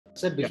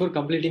Sir, before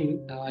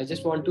completing, I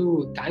just want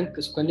to thank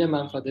Sukanya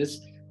ma'am for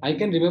this. I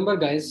can remember,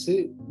 guys,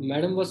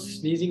 madam was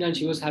sneezing and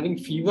she was having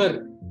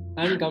fever,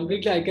 and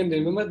completely I can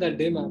remember that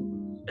day,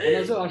 ma'am. And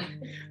also,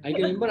 I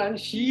can remember, and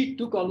she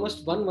took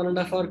almost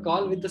 1.5 hour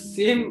call with the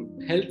same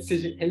health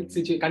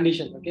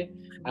condition. Okay,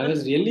 I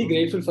was really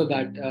grateful for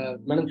that,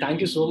 madam.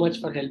 Thank you so much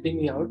for helping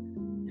me out.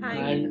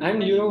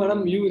 And you know,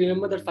 madam, you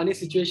remember that funny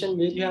situation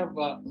where you have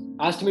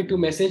asked me to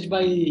message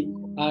by 2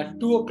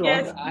 o'clock.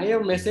 Yes. I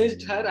have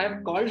messaged her. I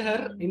have called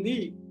her in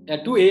the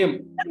 2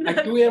 a.m.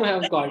 At 2 a.m. I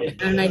have called.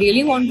 And I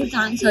really want to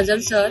thank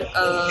Sajal sir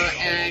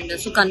and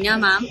Sukanya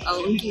ma'am.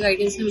 उनकी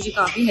guidance ने मुझे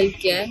काफी help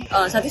किया है.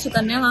 साथ ही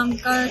Sukanya ma'am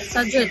का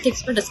साथ जो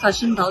एथिक्स पर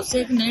डिस्कशन था उससे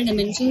एक नए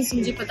डिमेंशन से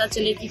मुझे पता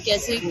चले कि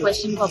कैसे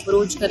क्वेश्चन को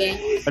अप्रोच करें.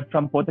 But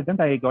from both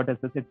attempt I got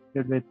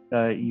associated with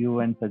you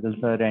and Sajal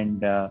sir, and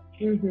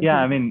yeah,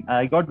 I mean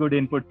I got good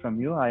input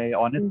from you. I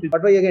honestly.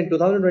 But भाई again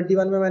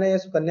 2021 में मैंने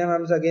सुकन्या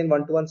मैम से again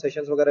 1-to-1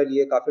 सेशंस वगैरह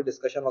लिए, काफी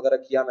discussion वगैरह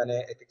किया मैंने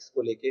एथिक्स को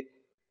लेके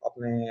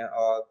अपने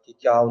कि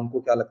क्या उनको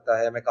क्या लगता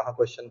है, मैं कहाँ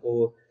क्वेश्चन को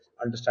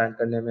अंडरस्टैंड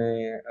करने में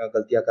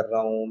गलतियां कर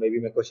रहा हूँ, मे बी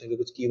मैं क्वेश्चन के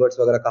कुछ कीवर्ड्स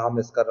वगैरह कहाँ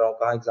मिस कर रहा हूँ,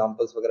 कहाँ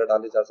एग्जांपल्स वगैरह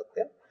डाले जा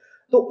सकते हैं.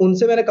 तो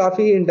उनसे मैंने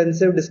काफी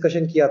इंटेंसिव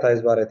डिस्कशन किया था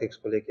इस बार एथिक्स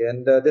को लेके,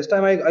 and this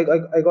time I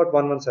got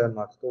 117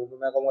 marks. तो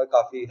मैं कहूँगा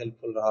काफी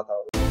हेल्पफुल रहा था.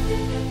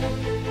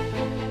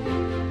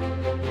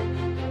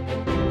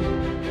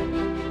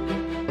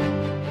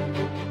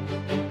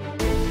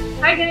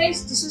 Hi guys,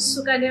 this is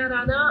Sukanya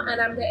Rana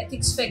and I'm the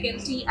ethics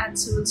faculty at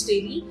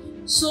Civilsdaily.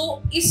 So,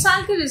 इस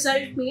साल के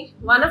रिजल्ट में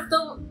one of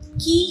the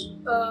key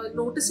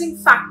noticing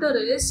factor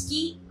is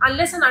कि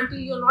unless and until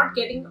you're not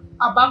getting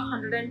above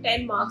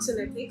 110 marks in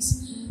ethics,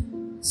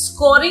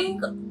 scoring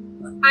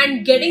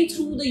and getting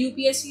through the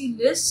UPSC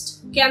list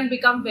can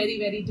become very,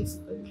 very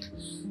difficult.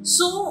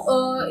 So,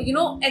 you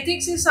know,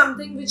 ethics is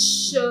something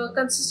which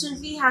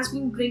consistently has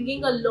been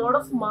bringing a lot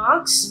of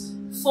marks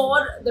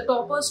for the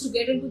toppers to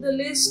get into the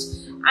list.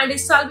 And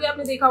इस साल भी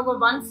आपने देखा होगा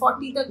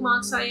 140 तक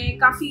marks आए हैं,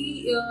 काफी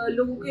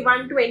लोगों के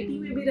 120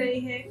 में भी रहे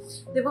हैं,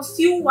 there were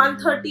few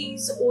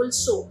 130s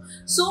also.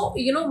 So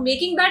you know,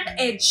 making that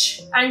edge,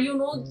 and you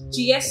know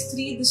GS3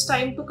 this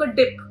time took a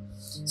dip.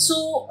 So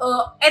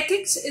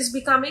ethics is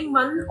becoming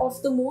one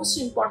of the most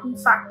important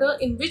factor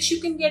in which you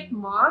can get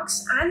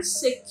marks and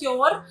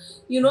secure,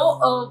 you know,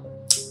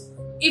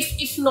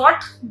 if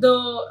not the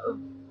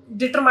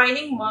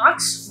determining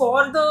marks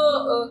for the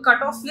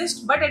cutoff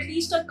list, but at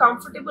least a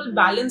comfortable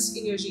balance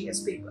in your GS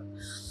paper.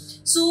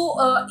 So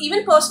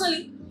even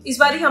personally, इस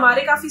बारी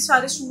हमारे काफी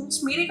सारे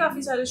students, मेरे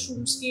काफी सारे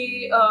students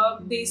के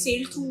they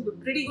sailed through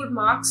pretty good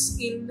marks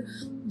in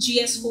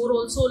GS4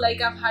 also.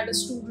 Like I've had a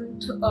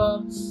student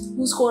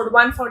who scored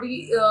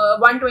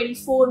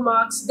 124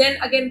 marks. Then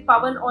again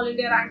Pavan, All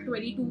India rank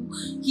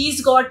 22,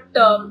 he's got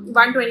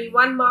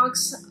 121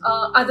 marks.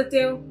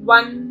 Aditya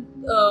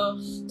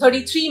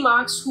 133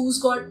 marks, who's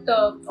got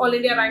All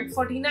India rank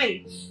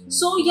 49.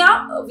 So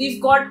yeah,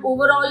 we've got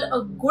overall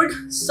a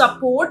good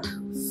support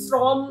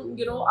from,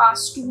 you know, our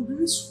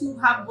students who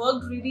have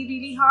worked really,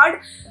 really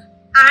hard,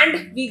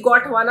 and we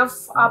got one of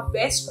our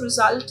best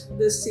result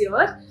this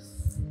year.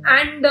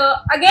 And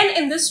again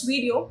in this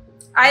video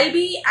I'll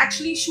be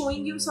actually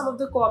showing you some of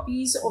the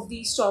copies of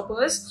these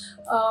toppers.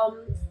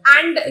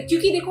 And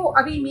क्योंकि देखो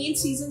अभी main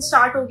season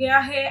start हो गया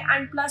है,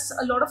 and plus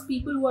a lot of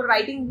people who are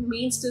writing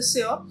mains this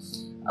year,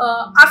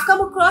 I've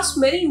come across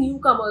many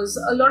newcomers,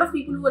 a lot of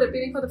people who are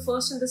appearing for the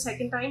first and the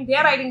second time, they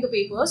are writing the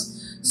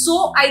papers.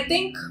 So I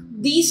think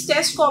these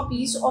test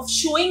copies of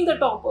showing the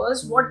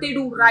toppers what they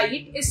do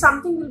right is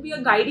something will be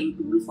a guiding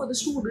tool for the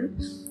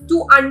student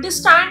to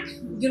understand,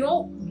 you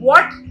know,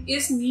 what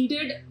is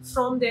needed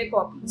from their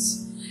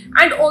copies.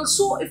 And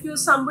also if you're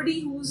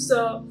somebody who's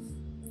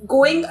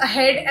going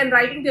ahead and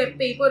writing their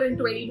paper in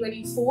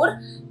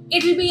 2024,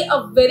 it will be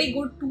a very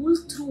good tool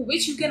through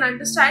which you can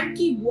understand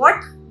ki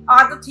what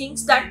are the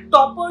things that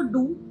topper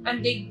do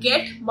and they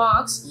get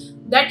marks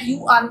that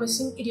you are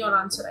missing in your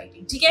answer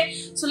writing. Okay?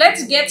 So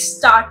let's get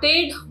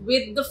started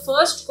with the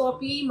first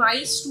copy.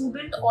 My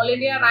student, All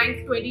India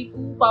rank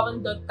 22,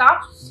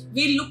 Pavandatta.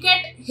 We'll look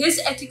at his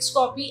ethics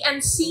copy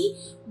and see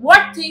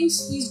what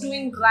things he's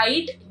doing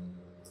right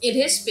in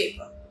his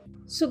paper.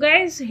 So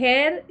guys,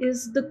 here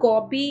is the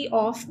copy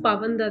of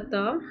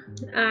Pavandatta,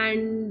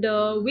 and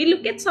we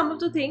look at some of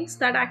the things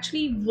that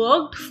actually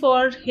worked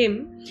for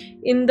him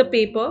in the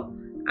paper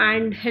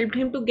and helped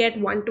him to get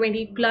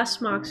 120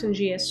 plus marks in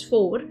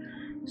GS4.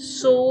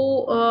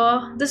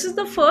 So this is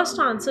the first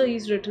answer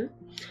he's written.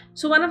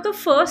 So one of the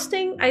first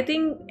thing I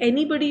think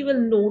anybody will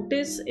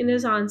notice in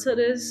his answer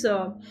is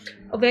a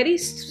very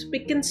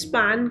spick and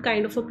span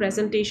kind of a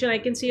presentation. I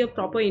can see a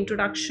proper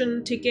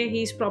introduction,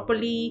 he's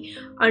properly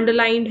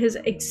underlined his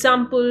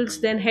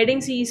examples, then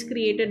headings he's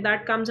created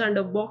that comes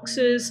under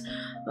boxes,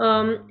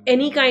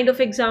 any kind of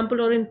example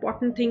or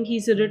important thing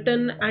he's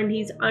written and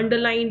he's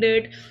underlined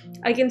it.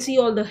 I can see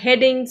all the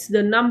headings,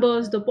 the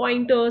numbers, the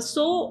pointers.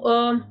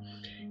 So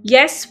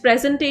yes,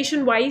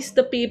 presentation wise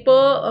the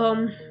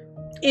paper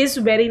is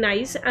very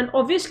nice. And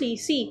obviously,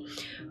 see,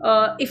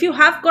 if you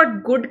have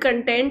got good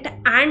content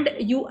and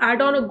you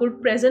add on a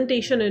good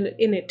presentation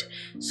in it,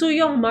 so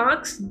your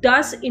marks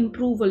does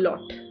improve a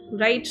lot,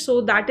 right?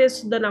 So that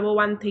is the number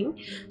one thing.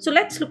 So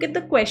let's look at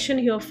the question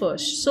here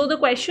first. So the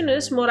question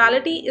is,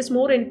 morality is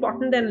more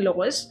important than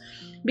laws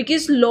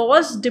because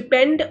laws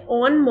depend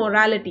on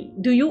morality.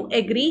 Do you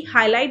agree?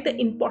 Highlight the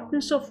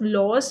importance of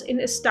laws in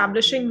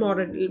establishing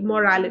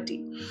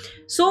morality.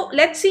 So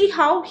let's see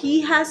how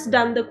he has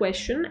done the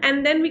question,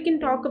 and then we can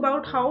talk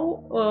about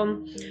how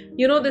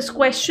this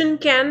question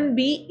can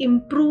be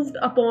improved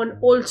upon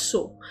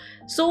also.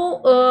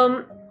 So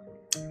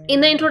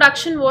in the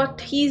introduction,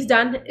 what he's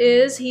done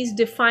is he's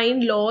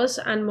defined laws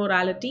and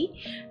morality,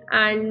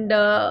 and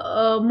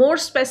more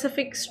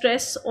specific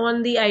stress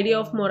on the idea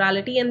of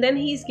morality, and then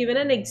he's given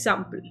an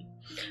example,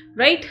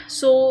 right?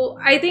 So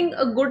I think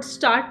a good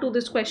start to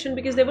this question,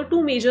 because there were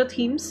two major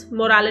themes,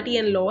 morality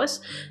and laws.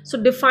 So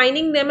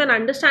defining them and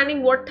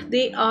understanding what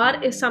they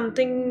are is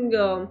something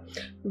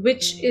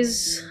which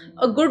is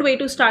a good way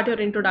to start your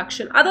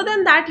introduction. Other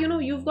than that,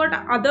 you've got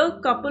other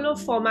couple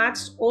of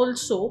formats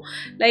also,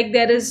 like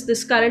there is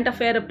this current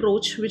affair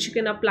approach which you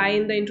can apply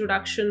in the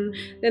introduction,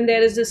 then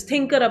there is this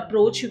thinker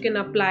approach you can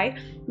apply.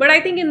 But I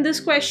think in this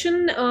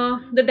question,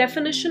 the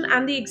definition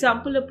and the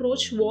example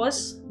approach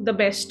was the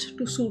best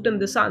to suit in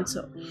this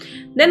answer.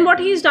 Then what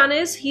he's done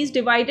is he's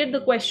divided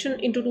the question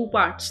into two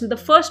parts. In the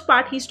first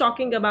part, he's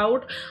talking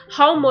about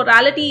how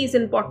morality is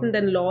important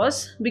than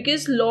laws,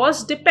 because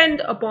laws depend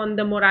upon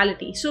the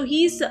morality. So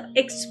he's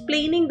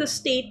explaining the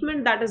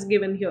statement that is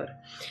given here.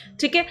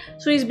 Okay?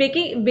 So he's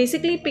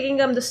basically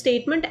picking up the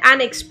statement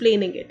and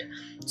explaining it.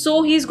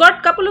 So he's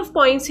got couple of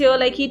points here,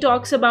 like he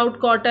talks about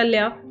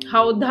Kautilya,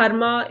 how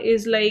dharma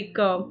is like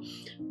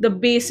the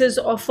basis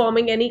of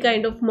forming any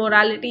kind of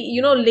morality,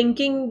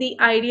 linking the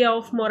idea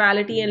of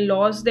morality and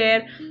laws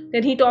there.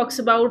 Then he talks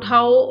about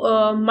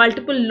how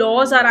multiple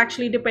laws are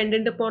actually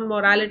dependent upon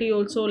morality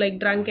also, like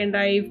Drunk and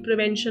Drive,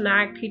 Prevention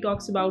Act. He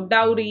talks about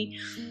dowry.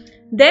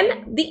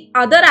 Then the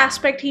other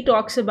aspect he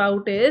talks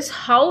about is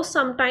how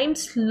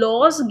sometimes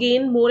laws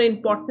gain more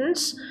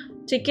importance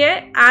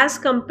as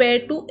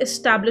compared to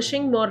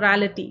establishing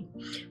morality,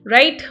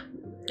 right?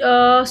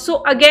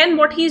 So again,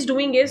 what he's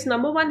doing is,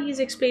 number one, he's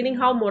explaining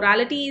how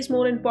morality is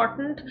more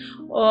important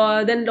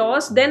than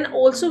laws. Then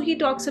also he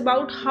talks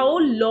about how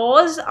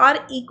laws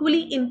are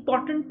equally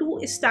important to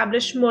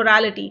establish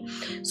morality.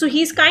 So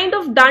he's kind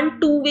of done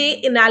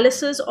two-way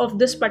analysis of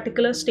this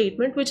particular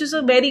statement, which is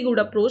a very good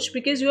approach,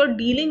 because you are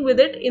dealing with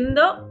it in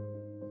the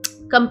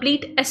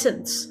complete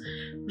essence,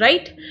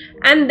 right?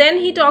 And then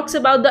he talks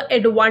about the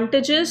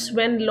advantages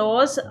when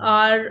laws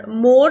are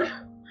more,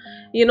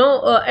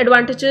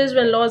 advantages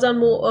when laws are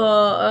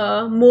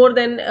more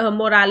than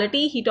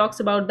morality. He talks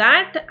about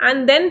that,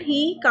 and then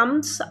he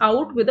comes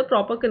out with a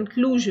proper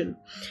conclusion,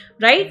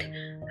 right?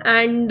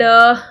 And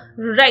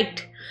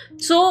right.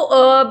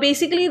 So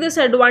basically this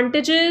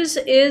advantages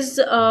is,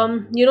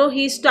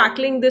 he's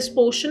tackling this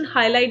portion,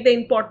 highlight the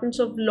importance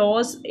of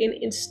laws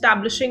in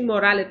establishing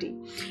morality.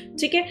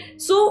 Okay?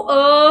 So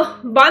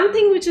one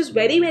thing which is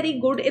very, very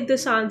good in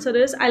this answer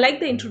is, I like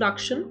the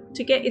introduction.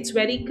 Okay? It's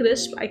very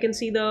crisp. I can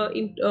see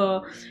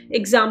the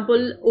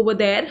example over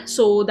there.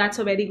 So that's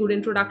a very good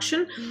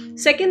introduction.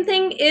 Second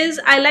thing is,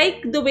 I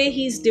like the way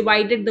he's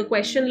divided the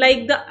question,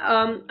 like the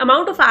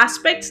amount of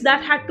aspects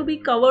that had to be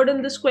covered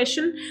in this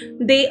question,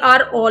 they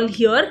are all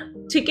here.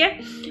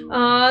 Okay?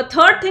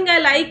 Third thing I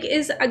like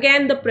is,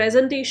 again, the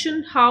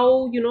presentation,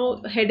 how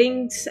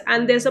headings,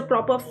 and there's a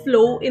proper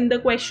flow in the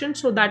question.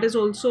 So that is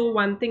also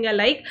one thing I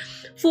like.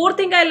 Fourth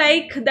thing I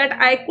like, that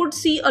I could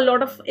see a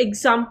lot of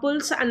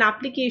examples and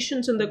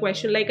applications in the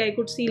question, like I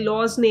could see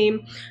laws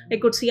name, I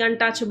could see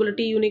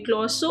untouchability, unique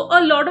laws. So a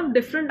lot of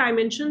different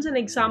dimensions and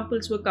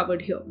examples were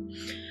covered here.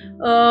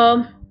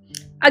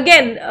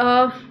 Again,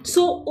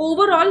 so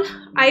overall,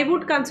 I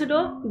would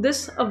consider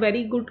this a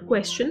very good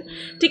question.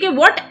 Okay,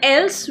 what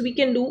else we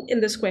can do in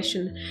this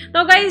question?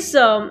 Now, guys,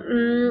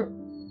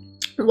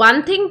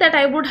 one thing that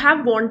I would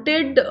have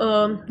wanted,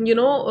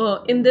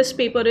 in this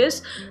paper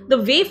is,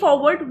 the way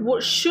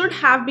forward should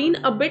have been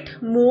a bit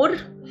more,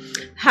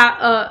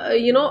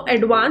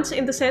 advanced,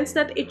 in the sense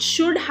that it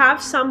should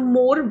have some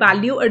more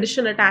value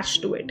addition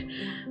attached to it,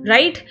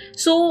 right?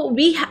 So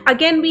we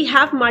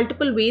have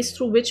multiple ways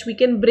through which we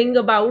can bring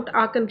about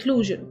our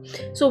conclusion.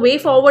 So way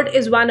forward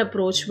is one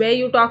approach, where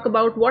you talk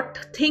about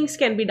what things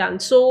can be done.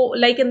 So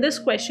like in this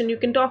question, you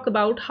can talk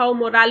about how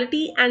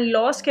morality and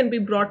laws can be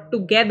brought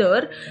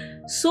together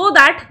so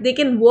that they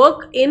can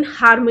work in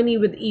harmony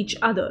with each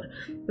other,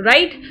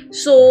 right?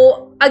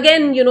 So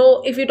again,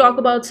 if you talk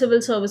about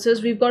civil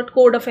services, we've got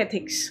code of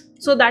ethics.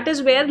 So that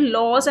is where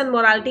laws and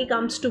morality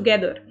comes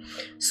together.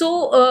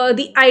 So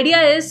the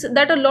idea is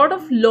that a lot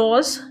of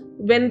laws,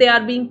 when they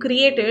are being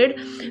created,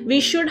 we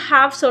should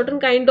have certain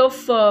kind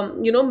of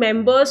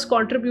members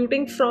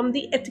contributing from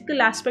the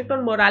ethical aspect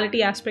or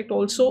morality aspect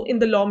also in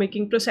the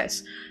lawmaking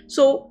process.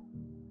 So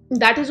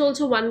that is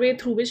also one way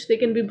through which they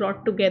can be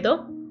brought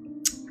together.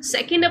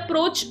 Second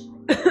approach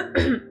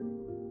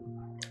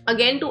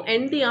again to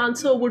end the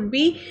answer would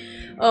be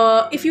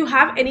if you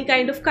have any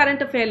kind of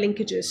current affair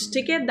linkages.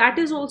 Okay, that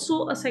is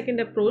also a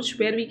second approach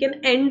where we can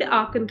end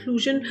our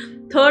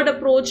conclusion. Third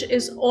approach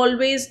is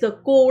always the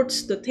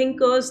quotes, the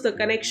thinkers, the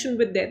connection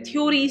with their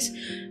theories,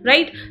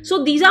 right?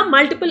 So these are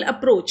multiple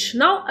approach.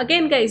 Now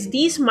again guys,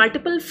 these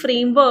multiple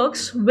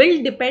frameworks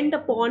will depend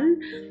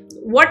upon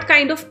what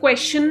kind of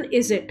question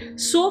is it.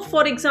 So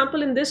for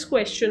example, in this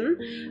question,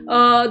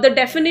 the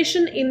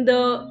definition in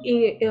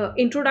the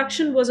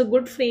introduction was a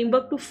good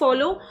framework to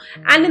follow,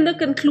 and in the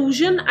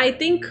conclusion, I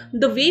think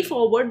the way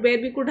forward, where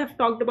we could have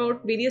talked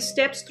about various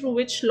steps through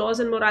which laws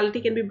and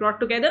morality can be brought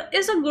together,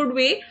 is a good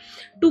way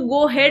to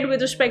go ahead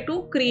with respect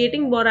to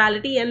creating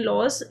morality and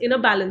laws in a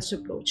balanced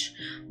approach,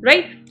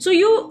 right? So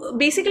you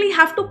basically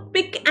have to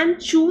pick and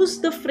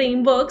choose the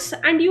frameworks,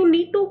 and you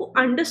need to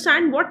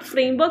understand what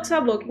frameworks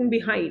are working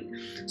behind,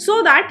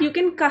 so that you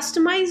can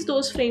customize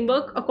those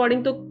framework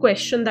according to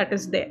question that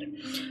is there,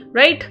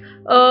 right?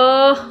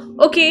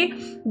 Okay,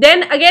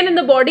 then again in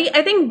the body,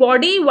 I think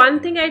body, one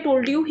thing I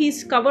told you,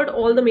 he's covered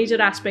all the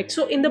major aspects.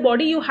 So in the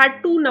body you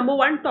had to, number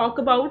one, talk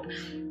about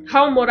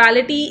how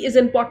morality is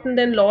important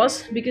than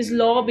laws, because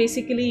law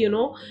basically, you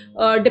know,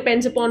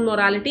 depends upon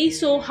morality.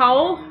 So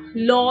how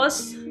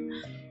laws,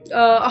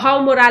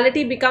 how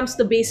morality becomes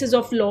the basis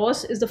of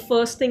laws is the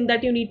first thing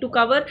that you need to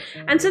cover.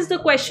 And since the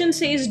question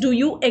says, do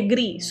you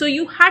agree? So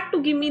you had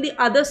to give me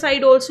the other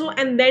side also,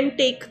 and then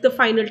take the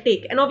final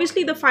take. And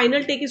obviously the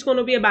final take is going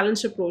to be a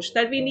balanced approach,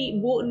 that we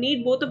need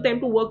both of them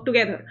to work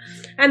together.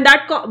 And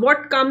that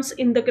what comes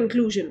in the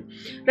conclusion,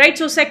 right?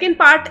 So second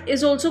part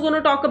is also going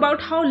to talk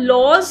about how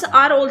laws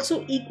are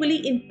also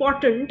equally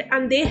important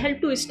and they help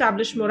to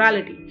establish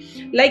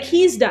morality, like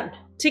he's done.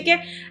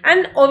 Okay?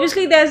 And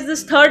obviously there's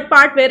this third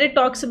part where it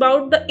talks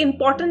about the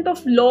importance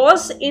of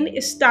laws in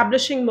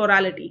establishing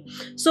morality.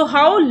 So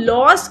how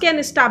laws can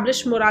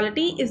establish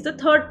morality is the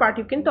third part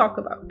you can talk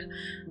about.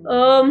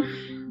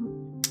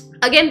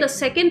 Again, the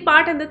second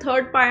part and the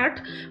third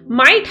part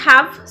might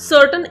have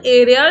certain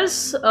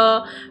areas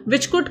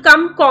which could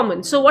come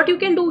common. So what you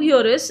can do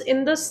here is,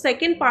 in the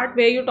second part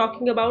where you're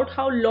talking about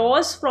how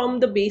laws from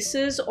the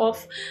basis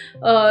of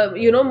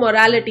you know,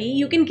 morality,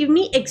 you can give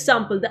me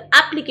example, the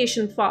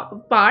application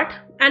part,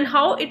 and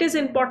how it is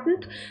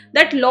important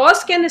that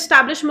laws can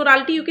establish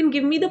morality. You can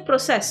give me the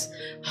process,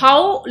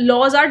 how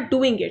laws are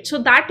doing it.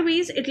 So that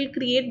ways it will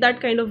create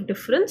that kind of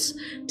difference.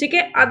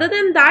 Okay? Other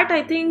than that,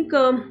 I think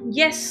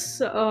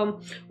yes,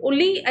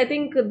 only I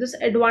think this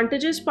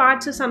advantages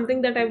parts is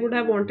something that I would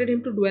have wanted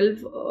him to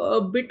delve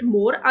a bit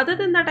more. Other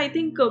than that, I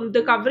think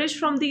the coverage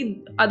from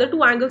the other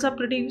two angles are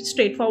pretty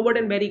straightforward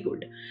and very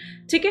good.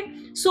 Okay?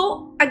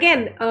 So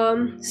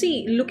again,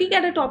 see, looking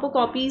at a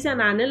topocopies and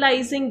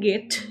analyzing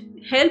it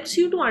helps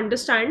you to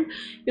understand,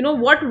 you know,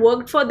 what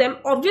worked for them.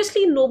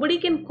 Obviously nobody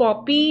can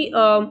copy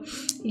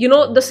you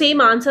know, the same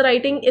answer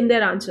writing in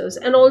their answers.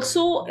 And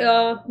also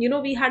you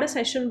know, we had a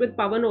session with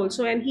Pavan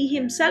also, and he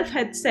himself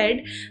had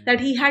said that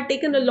he had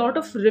taken a lot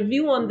of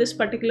review on this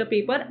particular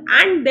paper,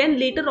 and then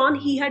later on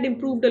he had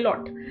improved a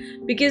lot,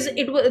 because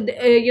it was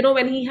you know,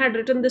 when he had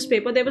written this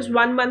paper there was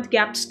 1 month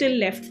gap still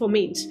left for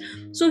mains.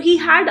 So he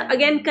had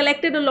again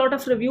collected a lot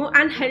of review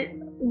and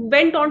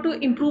went on to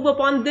improve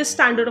upon this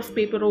standard of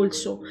paper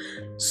also.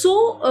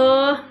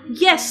 So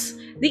yes,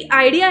 the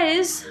idea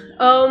is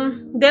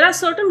there are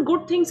certain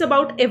good things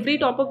about every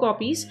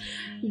topocopies.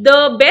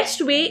 The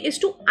best way is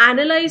to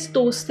analyze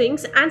those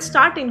things and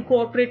start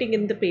incorporating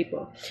in the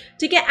paper.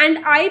 Okay?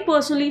 And I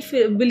personally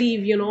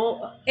believe, you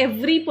know,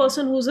 every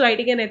person who's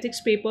writing an ethics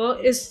paper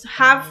is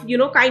you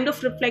know, kind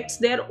of reflects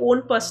their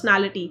own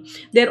personality,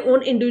 their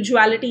own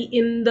individuality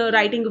in the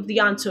writing of the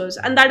answers.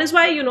 And that is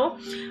why, you know,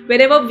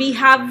 whenever we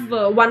have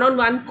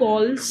one-on-one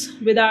calls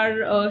with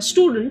our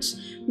students,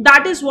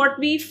 that is what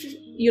we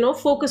you know,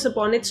 focus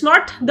upon. It's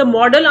not the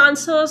model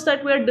answers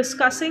that we're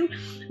discussing,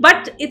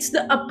 but it's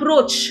the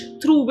approach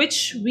through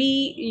which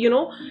we, you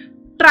know,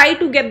 try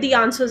to get the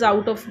answers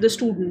out of the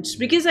students.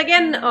 Because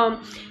again,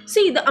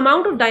 see, the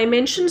amount of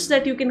dimensions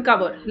that you can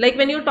cover, like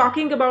when you're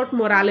talking about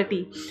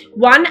morality,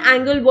 one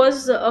angle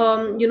was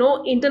you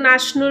know,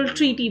 international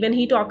treaty when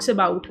he talks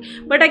about,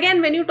 but again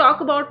when you talk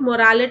about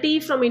morality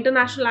from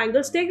international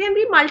angles, there can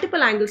be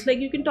multiple angles. Like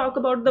you can talk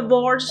about the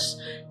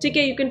wars,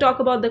 okay, you can talk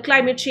about the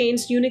climate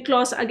change,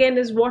 UNICLOS again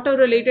is water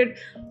related.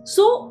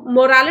 So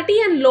morality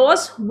and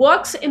laws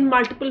works in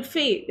multiple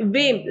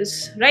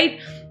ways, right?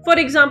 For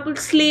example,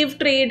 slave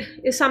trade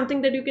is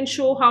something that you can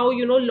show how,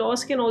 you know,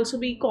 laws can also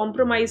be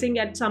compromising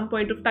at some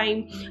point of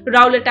time.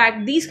 Rowlatt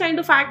Act, these kind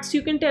of acts,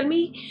 you can tell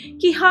me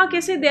ki haan,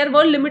 kaise there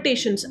were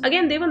limitations.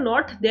 Again, they were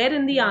not there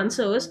in the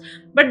answers,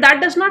 but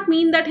that does not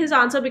mean that his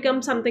answer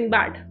becomes something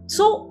bad.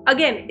 So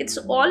again, it's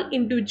all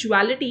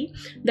individuality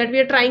that we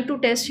are trying to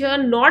test here,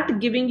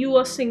 not giving you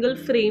a single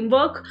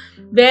framework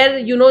where,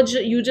 you know,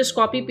 you just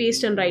copy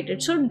paste and write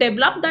it. So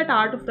develop that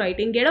art of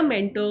writing, get a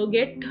mentor,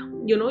 get,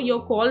 you know,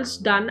 your calls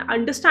done,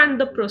 understand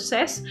the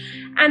process,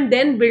 and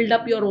then build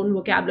up your own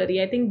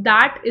vocabulary. I think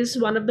that is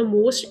one of the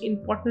most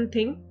important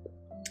thing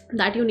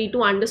that you need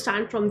to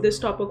understand from this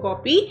topper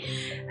copy.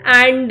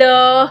 And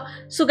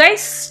so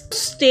guys,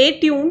 stay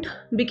tuned,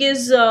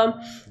 because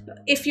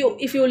if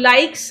you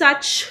like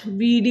such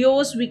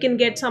videos, we can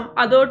get some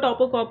other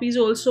topper copies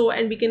also,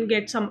 and we can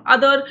get some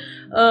other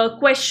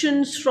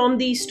questions from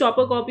these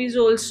topper copies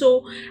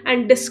also,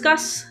 and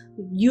discuss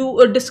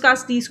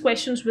these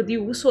questions with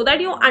you, so that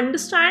you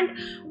understand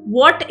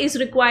what is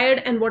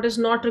required and what is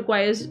not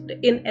required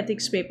in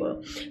ethics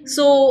paper.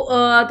 So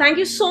thank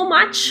you so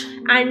much,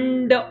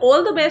 and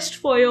all the best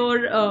for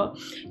your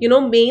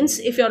mains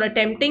if you're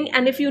attempting.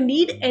 And if you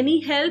need any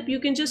help, you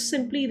can just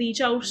simply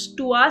reach out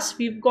to us.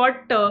 We've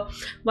got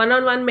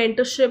one-on-one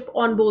mentorship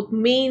on both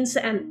mains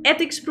and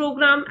ethics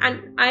program,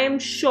 and I am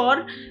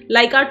sure,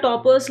 like our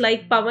toppers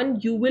like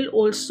Pavan, you will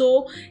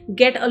also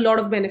get a lot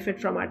of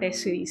benefit from our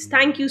test series.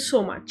 Thank you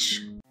so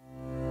much.